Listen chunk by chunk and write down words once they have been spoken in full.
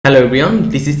Hello everyone,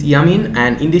 this is Yamin,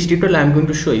 and in this tutorial I am going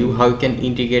to show you how you can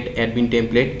integrate admin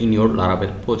template in your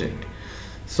Laravel project.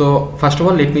 So first of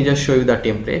all, let me just show you the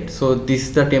template. So this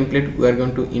is the template we are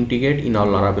going to integrate in our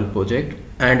Laravel project,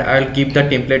 and I'll keep the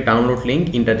template download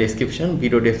link in the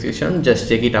video description. Just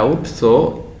check it out.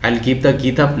 So I'll give the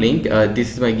GitHub link.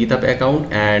 This is my GitHub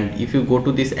account, and if you go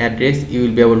to this address you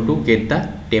will be able to get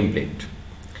the template.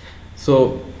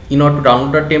 So in order to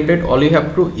download the template, all you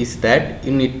have to do is that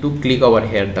you need to click over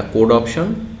here the code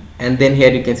option, and then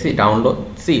here you can see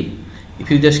download zip.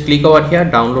 If you just click over here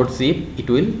download zip, it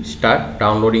will start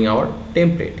downloading our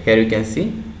template. Here you can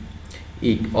see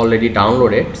it already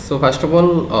downloaded. So first of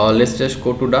all, let's just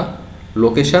go to the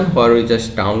location where we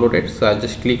just downloaded. So I'll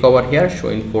just click over here, show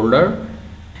in folder,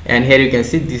 and here you can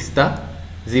see this is the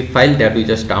zip file that we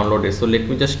just downloaded. So let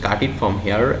me just cut it from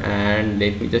here and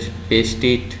let me just paste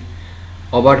it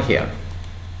over here.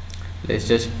 Let's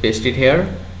just paste it here.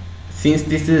 Since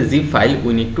this is a zip file,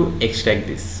 we need to extract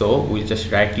this. So we'll just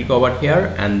right click over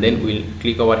here and then we'll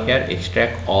click over here,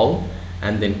 extract all,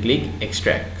 and then click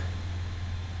extract.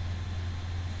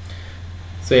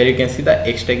 So here you can see the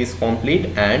extract is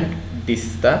complete, and this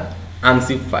is the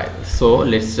unzip file. So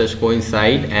let's just go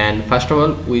inside, and first of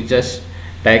all we just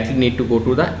directly need to go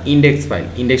to the index file,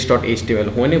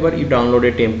 index.html. Whenever you download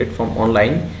a template from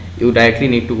online, you directly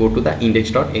need to go to the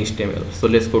index.html. So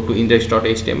let's go to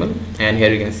index.html, and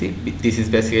here you can see this is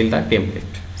basically the template.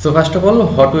 So first of all,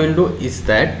 what we will do is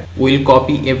that we'll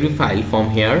copy every file from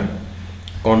here,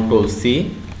 Ctrl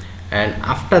C, and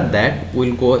after that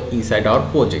we'll go inside our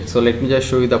project. So let me just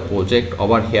show you the project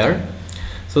over here.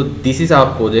 So this is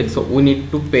our project, so we need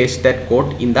to paste that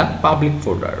code in the public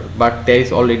folder, but there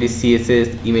is already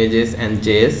CSS, images and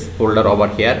JS folder over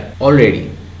here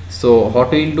already. So what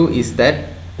we will do is that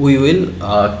we will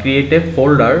create a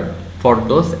folder for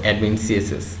those admin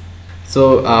CSS.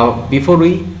 So before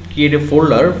we create a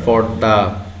folder for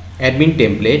the admin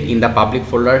template in the public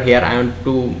folder, here I want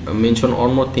to mention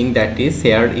one more thing, that is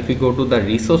here if you go to the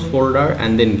resource folder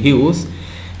and then views,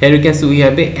 here you can see we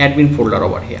have a admin folder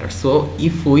over here. So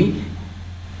if we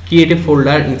create a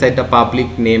folder inside the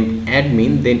public named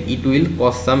admin, then it will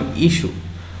cause some issue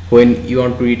when you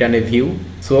want to return a view.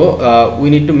 So we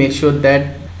need to make sure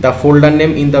that the folder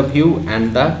name in the view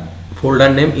and the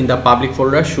folder name in the public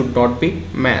folder should not be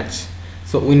matched.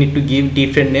 So we need to give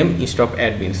different name instead of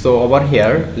admin. So over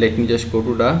here, let me just go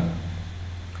to the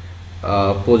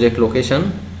project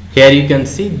location. Here you can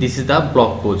see this is the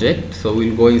blog project. So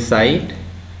we'll go inside,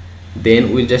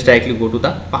 then we'll just directly go to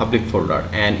the public folder,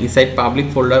 and inside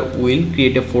public folder we'll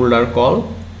create a folder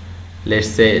called, let's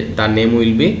say the name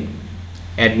will be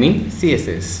admin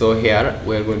CSS. So here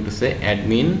we are going to say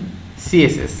admin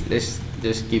CSS. Let's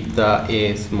just keep the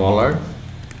a smaller.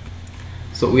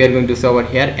 So we are going to say over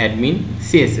here admin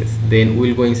CSS. Then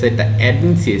we'll go inside the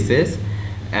admin CSS,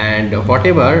 and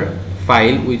whatever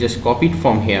file we just copied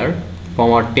from here from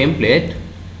our template,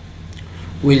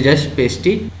 we'll just paste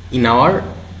it in our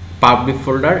public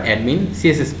folder, admin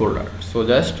CSS folder. So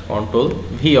just Ctrl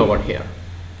V over here.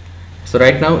 So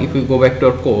right now if we go back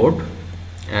to our code,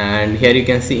 and here you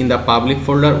can see in the public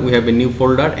folder we have a new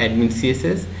folder admin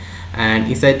CSS, and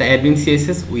inside the admin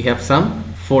CSS we have some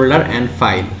folder and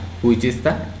file, which is the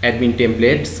admin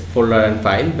templates folder and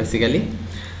file basically.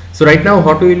 So right now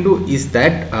what we will do is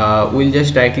that we'll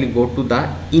just directly go to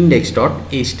the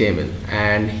index.html,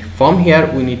 and from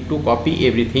here we need to copy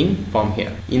everything from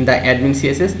here in the admin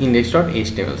CSS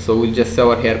index.html. So we'll just say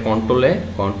over here Ctrl A,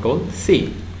 Ctrl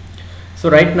C. So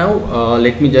right now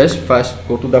let me just first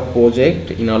go to the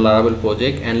project in our Laravel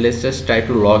project, and let's just try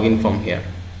to log in from here.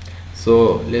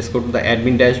 So let's go to the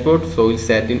admin dashboard. So we'll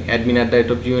set in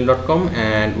admin@gmail.com,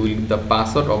 and we'll give the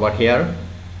password over here,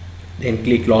 then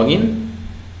click login,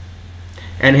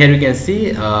 and here you can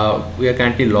see we are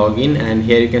currently login, and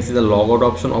here you can see the logout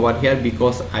option over here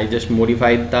because I just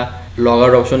modified the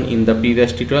logout option in the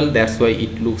previous tutorial. That's why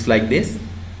it looks like this.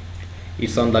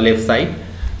 It's on the left side.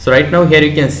 So right now here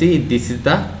you can see this is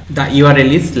the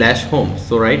URL is /home.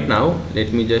 So right now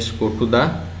let me just go to the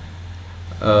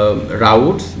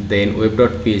routes, then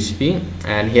web.php,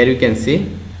 and here you can see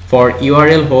for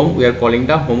URL home we are calling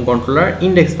the home controller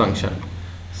index function.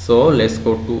 So let's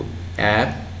go to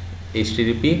app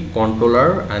http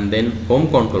controller and then home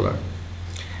controller,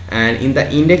 and in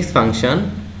the index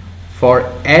function for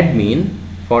admin,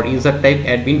 for user type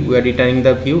admin, we are returning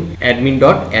the view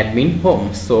admin.admin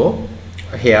home. So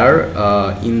here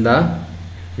in the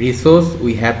resource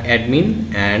we have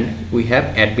admin, and we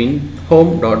have admin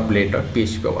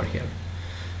home.blade.php over here.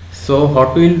 So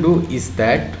what we will do is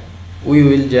that we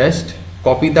will just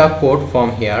copy the code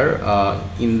from here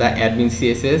in the admin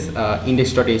css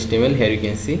index.html. here you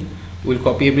can see we'll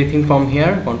copy everything from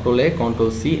here, Ctrl A,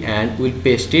 Ctrl C, and we'll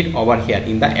paste it over here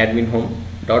in the admin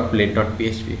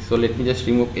home.blade.php. so let me just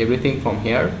remove everything from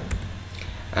here,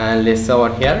 and let's say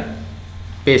over here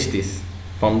paste this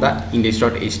from the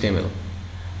index.html.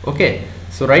 okay,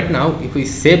 so right now if we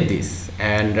save this,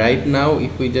 and right now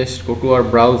if we just go to our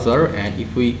browser and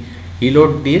if we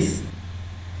reload this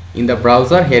in the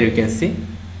browser, here you can see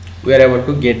we are able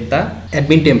to get the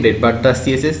admin template, but the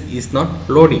css is not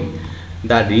loading.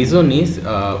 The reason is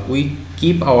we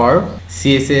keep our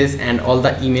css and all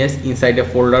the images inside a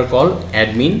folder called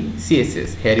admin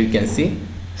css. here you can see.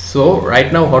 So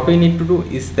right now what we need to do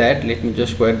is that, let me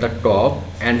just go at the top,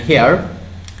 and here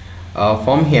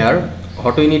from here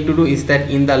what we need to do is that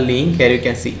in the link here you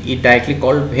can see it directly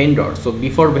called vendor. So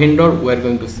before vendor we are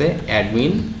going to say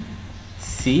admin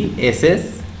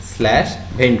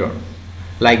css/vendor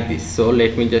like this. So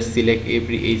let me just select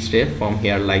every href from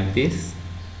here like this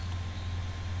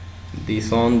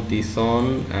on,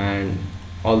 and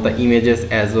all the images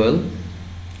as well.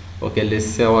 okay, let's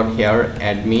say over here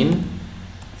admin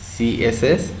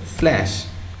css/.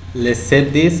 let's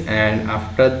save this, and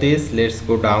after this let's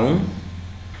go down,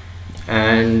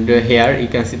 and here you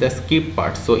can see the skip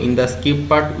part. So in the skip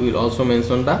part we will also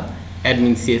mention the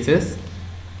admin css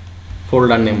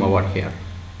folder name over here.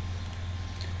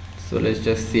 So let's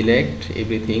just select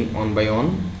everything one by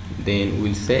one, then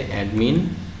we'll say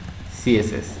admin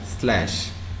css/.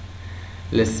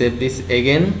 let's save this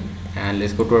again, and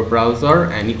let's go to our browser,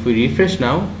 and if we refresh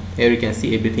now, here you can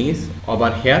see everything is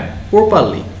over here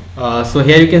properly. So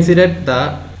here you can see that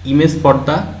the image for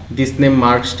this name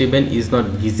Mark Steven is not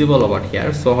visible over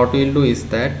here. So what we'll do is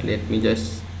that, let me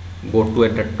just go to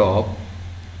at the top,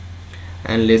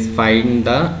 and let's find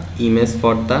the image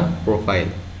for the profile.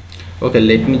 okay,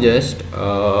 let me just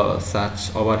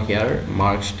search over here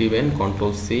Mark Steven,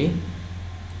 Ctrl C,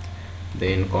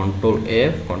 then Ctrl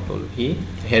F, Ctrl V.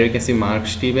 here you can see Mark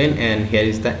Steven, and here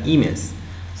is the image.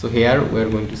 So here we are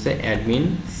going to say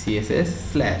admin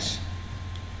css/.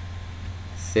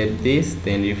 save this,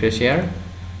 then refresh here.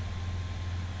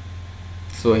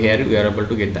 So here we are able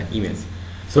to get the image.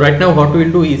 So right now what we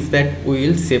will do is that we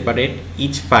will separate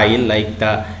each file, like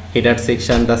the header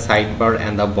section, the sidebar,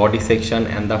 and the body section,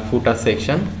 and the footer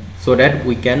section, so that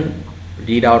we can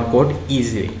read our code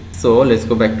easily. So let's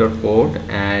go back to our code,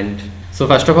 and so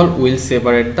first of all we will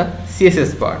separate the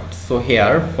css part. So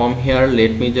here from here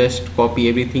let me just copy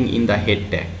everything in the head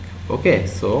tag. okay,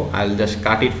 so I'll just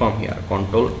cut it from here,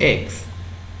 Ctrl X.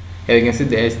 here you can see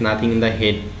there is nothing in the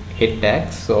head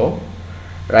tag. So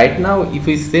right now if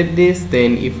we save this,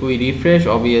 then if we refresh,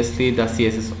 obviously the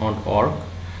css won't work.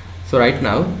 So right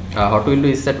now what we'll do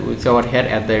is that we'll say over here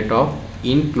at the rate of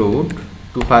include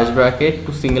to first bracket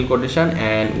to single quotation,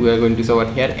 and we are going to say over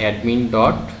here admin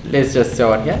dot, let's just say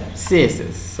over here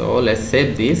css. so let's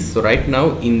save this. So right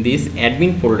now in this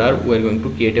admin folder we are going to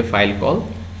create a file called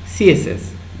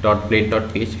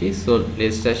css.blade.php. so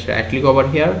let's just right click over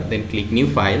here, then click new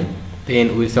file,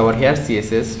 then we'll say over here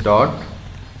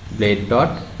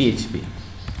css.blade.php.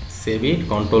 save it,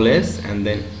 Ctrl S, and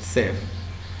then save.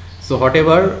 So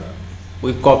whatever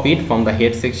we copied from the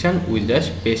head section, we'll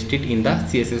just paste it in the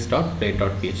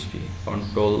css.blade.php.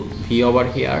 Ctrl V over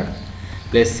here.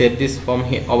 Let's save this from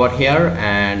here over here,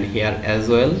 and here as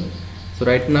well. So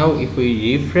right now if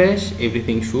we refresh,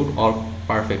 everything should work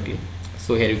perfectly.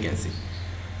 So here you can see.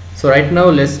 So right now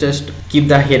let's just keep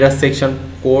the header section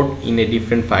code in a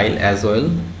different file as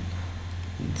well.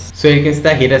 So you can see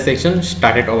the header section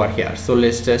started over here. So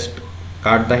let's just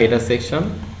cut the header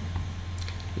section.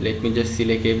 Let me just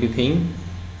select everything.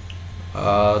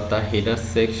 The header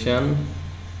section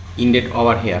ended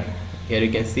over here. Here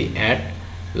you can see at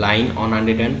line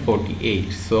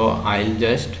 148. So I'll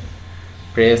just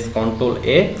press Ctrl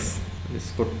X.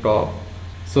 Let's go top.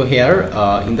 So here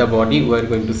in the body we are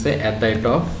going to say at the rate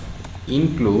of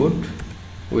include,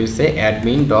 we'll say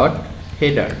admin dot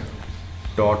header.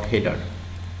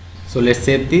 So let's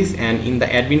save this, and in the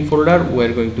admin folder we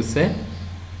are going to say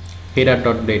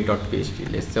header.blade.php.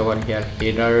 let's say over here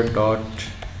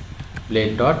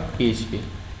header.blade.php.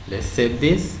 let's save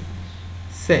this,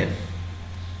 save.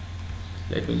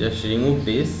 Let me just remove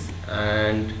this,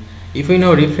 and if we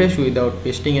now refresh without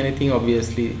pasting anything,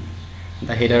 obviously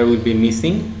the header will be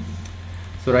missing.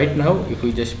 So right now if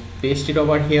we just paste it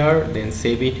over here, then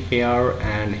save it here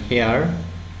and here,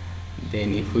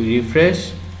 then if we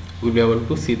refresh, we'll be able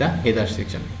to see the header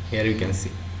section. Here you can see.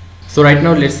 So right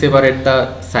now let's separate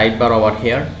the sidebar over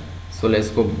here. So let's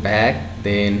go back,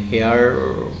 then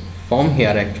here from here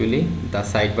actually the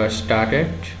sidebar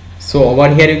started. So over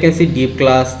here you can see div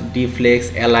class, div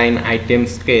flex, align, item,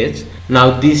 sketch.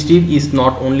 Now this div is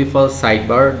not only for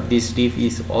sidebar, this div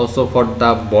is also for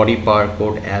the body part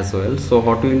code as well. So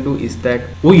what we will do is that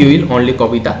we will only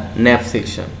copy the nav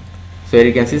section. So here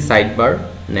you can see sidebar,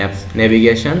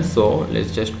 navigation. So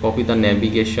let's just copy the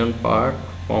navigation part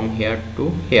from here to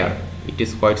here. It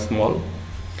is quite small,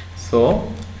 so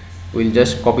we'll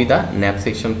just copy the nav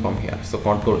section from here. So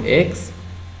Ctrl X,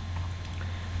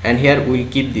 and here we'll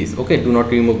keep this. Okay, do not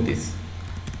remove this.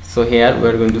 So here we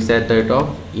are going to set the rate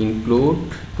of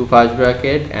include to first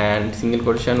bracket and single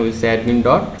quotation. We'll say admin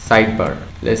dot sidebar.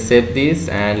 Let's save this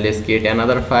and let's create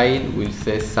another file. We'll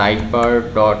say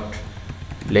sidebar dot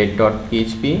blade dot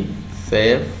php.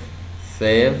 Save,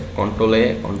 Ctrl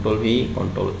A, Ctrl V,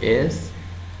 Ctrl S,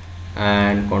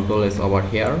 and Ctrl S over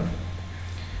here.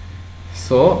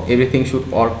 So everything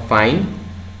should work fine.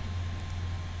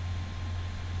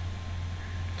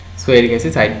 So here you can see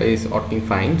sidebar is working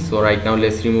fine. So right now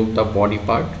let's remove the body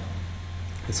part.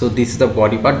 So this is the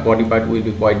body part. Body part will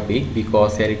be quite big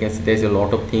because here you can see there's a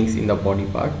lot of things in the body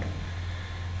part.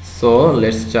 So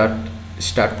let's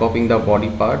start copying the body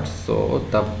part. So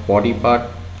the body part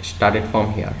started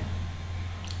from here.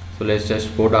 So let's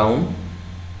just go down,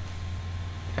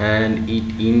 and it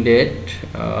ended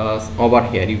over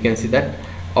here. You can see that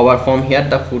over from here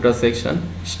the footer section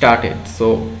started.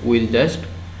 So we'll just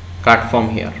cut from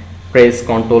here. Press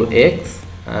Ctrl X,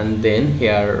 and then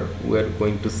here we're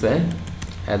going to say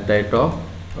at the rate of,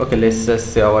 okay, let's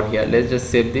just say over here, let's just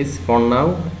save this for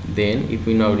now. Then if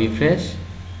we now refresh,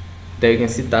 there you can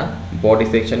see the body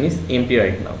section is empty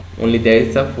right now, only there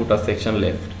is a footer section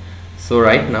left. So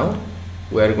right now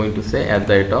we are going to say at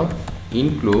the rate of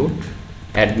include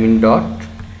admin dot,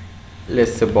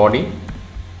 let's say body.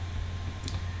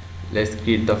 Let's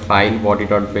create the file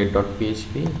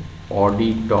body.blade.php,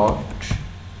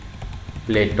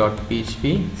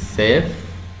 body.blade.php. Save,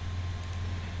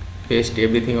 paste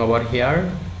everything over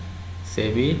here,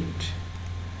 save it,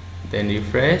 then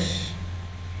refresh.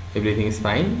 Everything is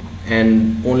fine,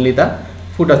 and only the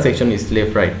footer section is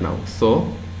left right now. So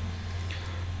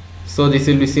this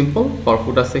will be simple. For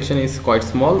footer section is quite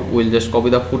small. We'll just copy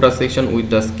the footer section with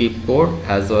the skip code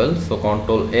as well. So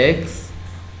Ctrl X,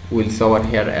 we'll say over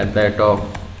here at the rate of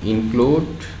include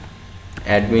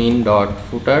admin dot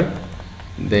footer.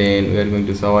 Then we are going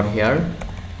to say over here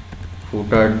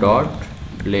footer dot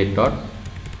blade dot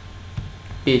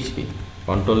php.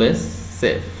 Ctrl S,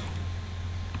 save,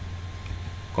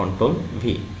 Ctrl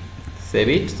V, save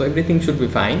it. So everything should be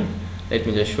fine. Let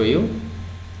me just show you.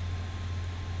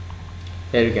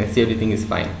 Here you can see everything is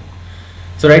fine.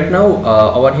 So right now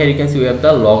over here you can see we have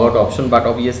the logout option, but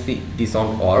obviously this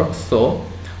won't work. So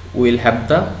we'll have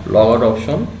the logout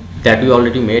option that we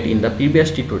already made in the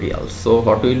previous tutorial. So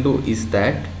what we'll do is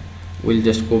that we'll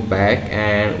just go back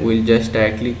and we'll just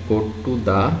directly go to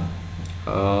the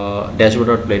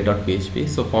dashboard.blade.php.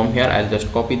 So from here I'll just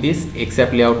copy this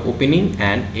except layout opening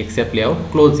and except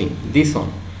layout closing, this one,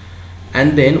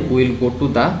 and then we'll go to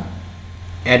the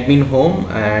admin home,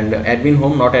 and admin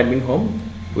home, not admin home,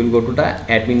 we'll go to the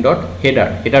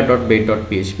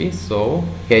header.blade.php. So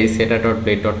here is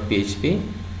header.blade.php,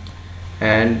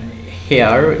 and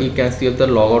here you can see the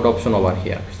logout option over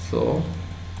here. So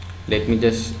let me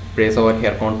just press over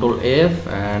here Ctrl F,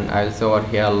 and I'll say over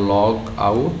here log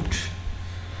out.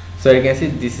 So you can see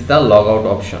this is the logout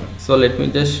option. So let me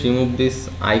just remove this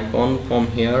icon from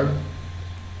here,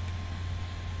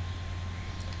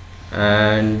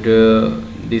 and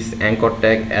this anchor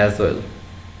tag as well.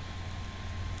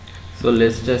 So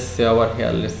let's just say over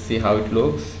here, let's see how it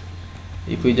looks.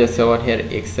 If we just say over here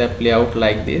except layout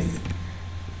like this,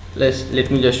 let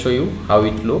me just show you how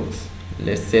it looks.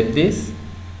 Let's save this,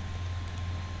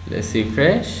 let's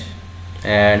refresh,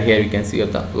 and here you can see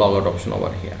the logout option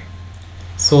over here.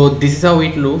 So this is how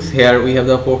it looks. Here we have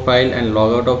the profile and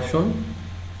logout option.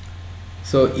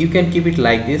 So you can keep it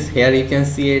like this. Here you can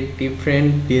see a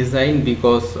different design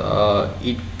because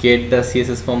it get the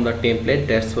CSS from the template,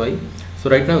 that's why. So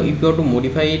right now if you want to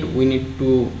modify it, we need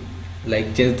to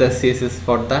like change the CSS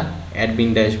for the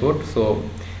admin dashboard. So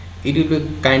it will be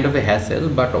kind of a hassle,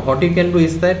 but what you can do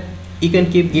is that you can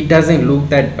keep it, doesn't look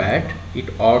that bad,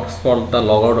 it works for the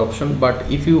logout option.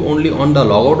 But if you only on the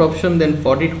logout option, then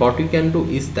for it what you can do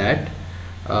is that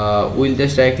we'll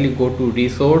just directly go to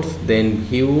resource, then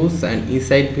views, and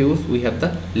inside views we have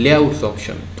the layouts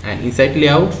option, and inside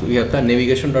layouts we have the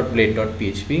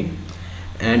navigation.blade.php.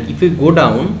 and if we go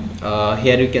down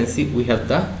here you can see we have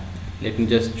the, let me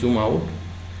just zoom out,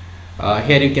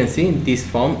 here you can see this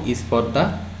form is for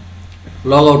the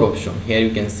logout option. Here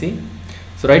you can see,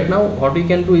 So right now what we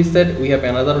can do is that we have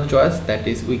another choice, that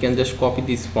is we can just copy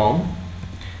this form,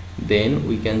 then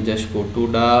we can just go to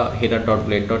the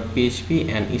header.blade.php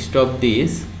and instead of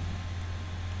this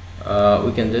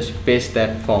we can just paste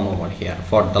that form over here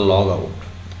for the logout,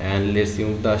 and let's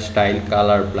use the style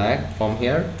color black from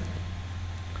here.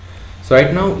 So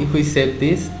right now if we save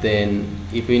this, then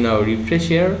if we now refresh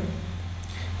here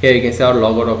you can see our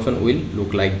logout option will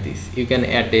look like this. You can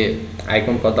add a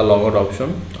icon for the logout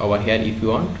option over here if you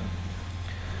want,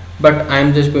 but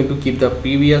I'm just going to keep the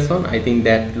previous one. I think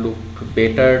that looked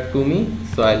better to me,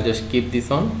 so I'll just keep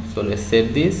this on. So let's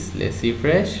save this, let's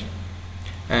refresh,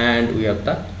 and we have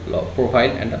the profile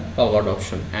and the logout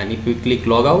option, and if we click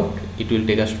logout it will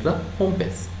take us to the home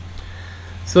page.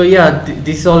 So yeah,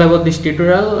 this is all about this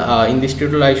tutorial. In this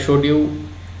tutorial I showed you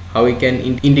how we can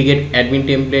integrate admin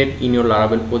template in your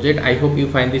Laravel project. I hope you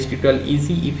find this tutorial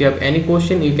easy. If you have any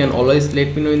question, you can always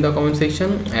let me know in the comment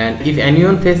section, and if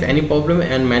anyone face any problem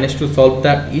and manage to solve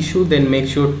that issue, then make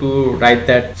sure to write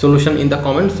that solution in the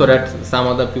comments so that some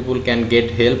other people can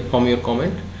get help from your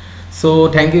comment.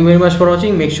 So thank you very much for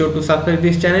watching. Make sure to subscribe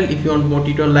this channel if you want more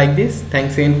tutorial like this.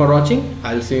 Thanks again for watching.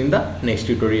 I'll see you in the next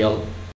tutorial.